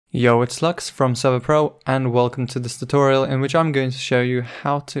Yo, it's Lux from Server.pro and welcome to this tutorial in which I'm going to show you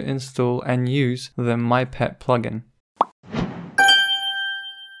how to install and use the MyPet plugin.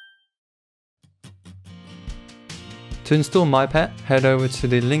 To install MyPet, head over to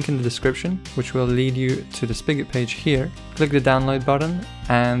the link in the description, which will lead you to the Spigot page here. Click the download button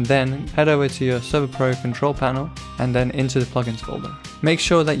and then head over to your Server.pro control panel and then into the plugins folder. Make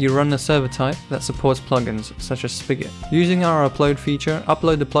sure that you run a server type that supports plugins such as Spigot. Using our upload feature,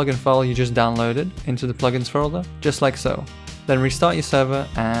 upload the plugin file you just downloaded into the plugins folder, just like so. Then restart your server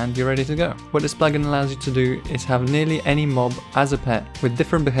and you're ready to go. What this plugin allows you to do is have nearly any mob as a pet with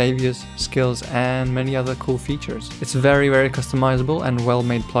different behaviors, skills and many other cool features. It's very customizable and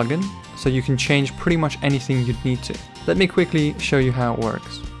well-made plugin, so you can change pretty much anything you'd need to. Let me quickly show you how it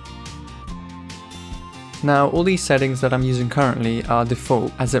works. Now all these settings that I'm using currently are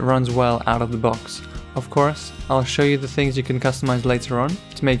default as it runs well out of the box. Of course, I'll show you the things you can customize later on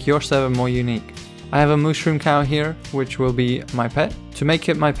to make your server more unique. I have a mushroom cow here, which will be my pet. To make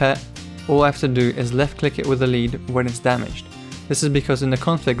it my pet, all I have to do is left click it with a lead when it's damaged. This is because in the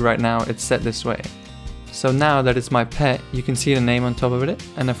config right now it's set this way. So now that it's my pet, you can see the name on top of it,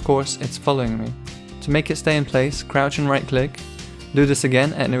 and of course it's following me. To make it stay in place, crouch and right click, do this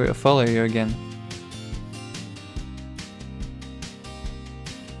again and it will follow you again.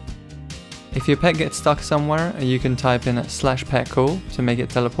 If your pet gets stuck somewhere, you can type in /petCall to make it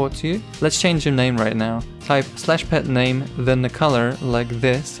teleport to you. Let's change your name right now. Type /petName, then the color like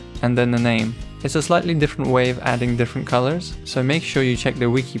this, and then the name. It's a slightly different way of adding different colors, so make sure you check the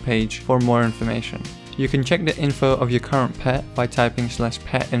wiki page for more information. You can check the info of your current pet by typing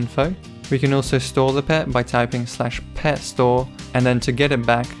 /petinfo. We can also store the pet by typing /petstore, and then to get it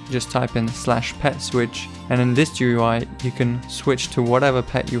back, just type in /petswitch, and in this GUI you can switch to whatever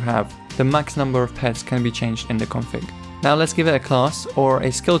pet you have. The max number of pets can be changed in the config. Now let's give it a class, or a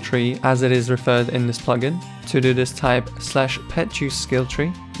Skilltree as it is referred in this plugin. To do this, type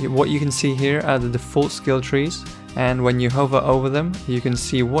 /petChooseSkilltree. What you can see here are the default skill trees, and when you hover over them, you can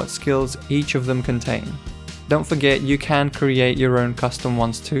see what skills each of them contain. Don't forget, you can create your own custom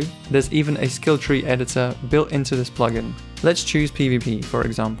ones too. There's even a skill tree editor built into this plugin. Let's choose PvP for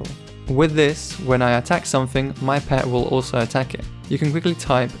example. With this, when I attack something, my pet will also attack it. You can quickly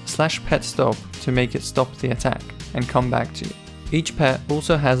type /petstop to make it stop the attack and come back to you. Each pet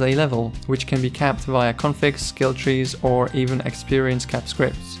also has a level, which can be capped via configs, skill trees, or even experience cap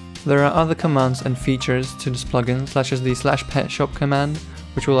scripts. There are other commands and features to this plugin, such as the /petshop command,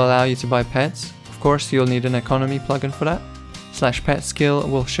 which will allow you to buy pets. Of course, you'll need an economy plugin for that. /petskill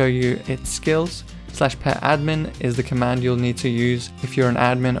will show you its skills. /petadmin is the command you'll need to use if you're an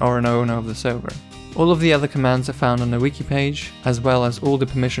admin or an owner of the server. All of the other commands are found on the wiki page, as well as all the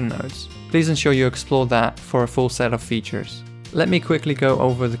permission nodes. Please ensure you explore that for a full set of features. Let me quickly go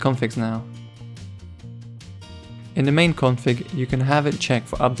over the configs now. In the main config, you can have it check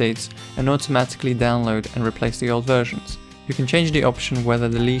for updates and automatically download and replace the old versions. You can change the option whether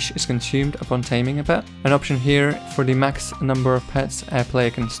the leash is consumed upon taming a pet. An option here for the max number of pets a player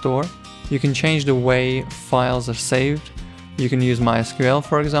can store. You can change the way files are saved. You can use MySQL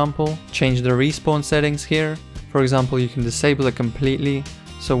for example. Change the respawn settings here. For example, you can disable it completely,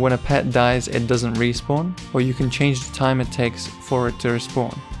 so when a pet dies it doesn't respawn, or you can change the time it takes for it to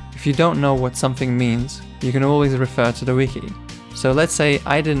respawn. If you don't know what something means, you can always refer to the wiki. So let's say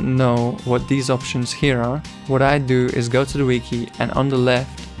I didn't know what these options here are. What I do is go to the wiki and on the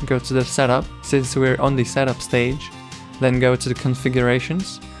left go to the setup, since we're on the setup stage, then go to the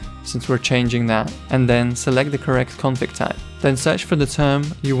configurations, since we're changing that, and then select the correct config type. Then search for the term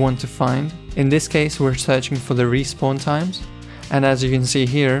you want to find. In this case we're searching for the respawn times, and as you can see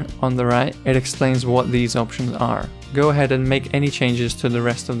here on the right, it explains what these options are. Go ahead and make any changes to the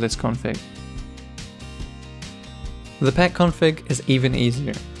rest of this config. The pet config is even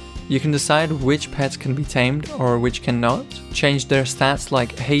easier. You can decide which pets can be tamed or which cannot, change their stats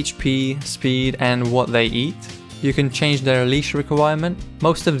like HP, speed and what they eat. You can change their leash requirement.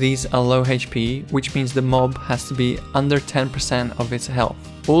 Most of these are low HP, which means the mob has to be under 10% of its health.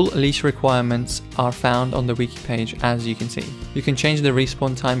 All leash requirements are found on the wiki page, as you can see. You can change the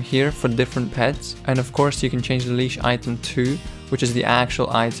respawn time here for different pets, and of course you can change the leash item too, which is the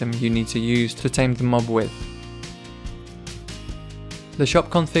actual item you need to use to tame the mob with. The shop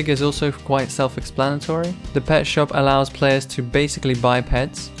config is also quite self-explanatory. The pet shop allows players to basically buy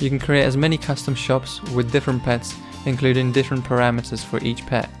pets. You can create as many custom shops with different pets, including different parameters for each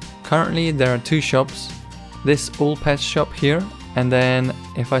pet. Currently there are two shops, this all pets shop here, and then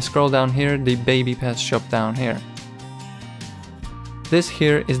if I scroll down here, the baby pets shop down here. This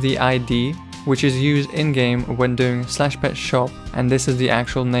here is the ID which is used in-game when doing /pet shop, and this is the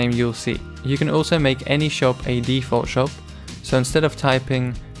actual name you'll see. You can also make any shop a default shop, so instead of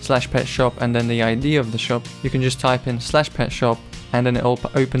typing /pet shop and then the ID of the shop, you can just type in /pet shop and then it'll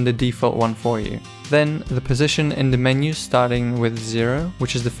open the default one for you. Then the position in the menu starting with 0,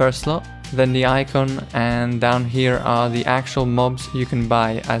 which is the first slot, then the icon, and down here are the actual mobs you can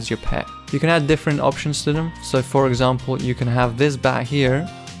buy as your pet. You can add different options to them, so for example you can have this bat here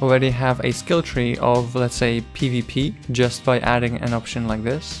already have a skill tree of, let's say, PvP just by adding an option like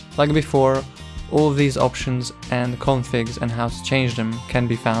this. Like before, all of these options and configs and how to change them can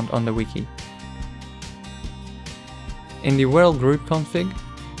be found on the wiki. In the world group config,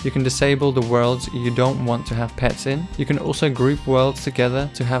 you can disable the worlds you don't want to have pets in. You can also group worlds together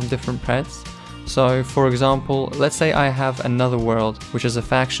to have different pets. So for example, let's say I have another world which is a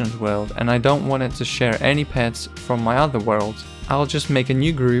factions world and I don't want it to share any pets from my other worlds. I'll just make a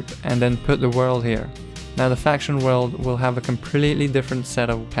new group and then put the world here. Now the faction world will have a completely different set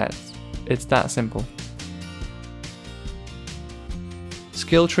of pets. It's that simple.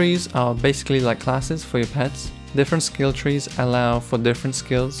 Skill trees are basically like classes for your pets. Different skill trees allow for different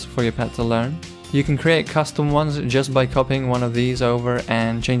skills for your pet to learn. You can create custom ones just by copying one of these over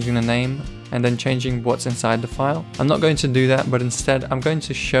and changing the name and then changing what's inside the file. I'm not going to do that, but instead I'm going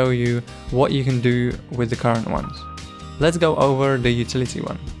to show you what you can do with the current ones. Let's go over the utility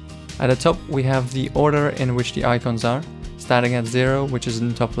one. At the top we have the order in which the icons are, starting at 0, which is in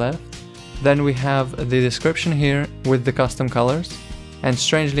the top left. Then we have the description here with the custom colors. And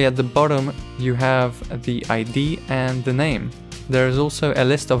strangely at the bottom you have the ID and the name. There is also a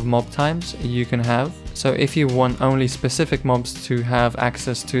list of mob types you can have, so if you want only specific mobs to have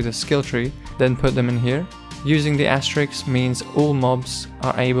access to the skill tree, then put them in here. Using the asterisk means all mobs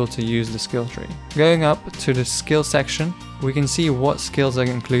are able to use the skill tree. Going up to the skill section, we can see what skills are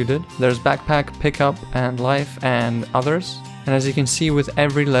included. There's backpack, pickup and life and others. And as you can see, with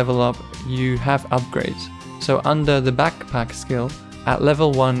every level up you have upgrades. So under the backpack skill, at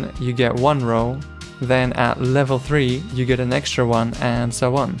level 1 you get 1 roll, then at level 3 you get an extra one, and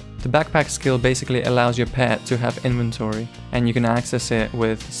so on. The backpack skill basically allows your pet to have inventory, and you can access it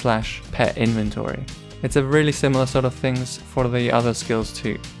with /pet inventory. It's a really similar sort of things for the other skills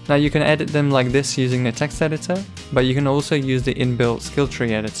too. Now you can edit them like this using the text editor, but you can also use the inbuilt skill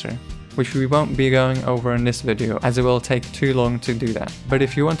tree editor, which we won't be going over in this video as it will take too long to do that. But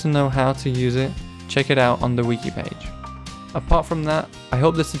if you want to know how to use it, check it out on the wiki page. Apart from that, I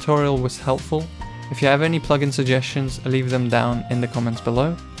hope this tutorial was helpful. If you have any plugin suggestions, leave them down in the comments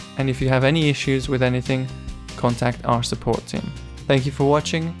below. And if you have any issues with anything, contact our support team. Thank you for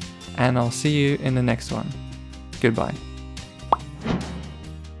watching, and I'll see you in the next one. Goodbye.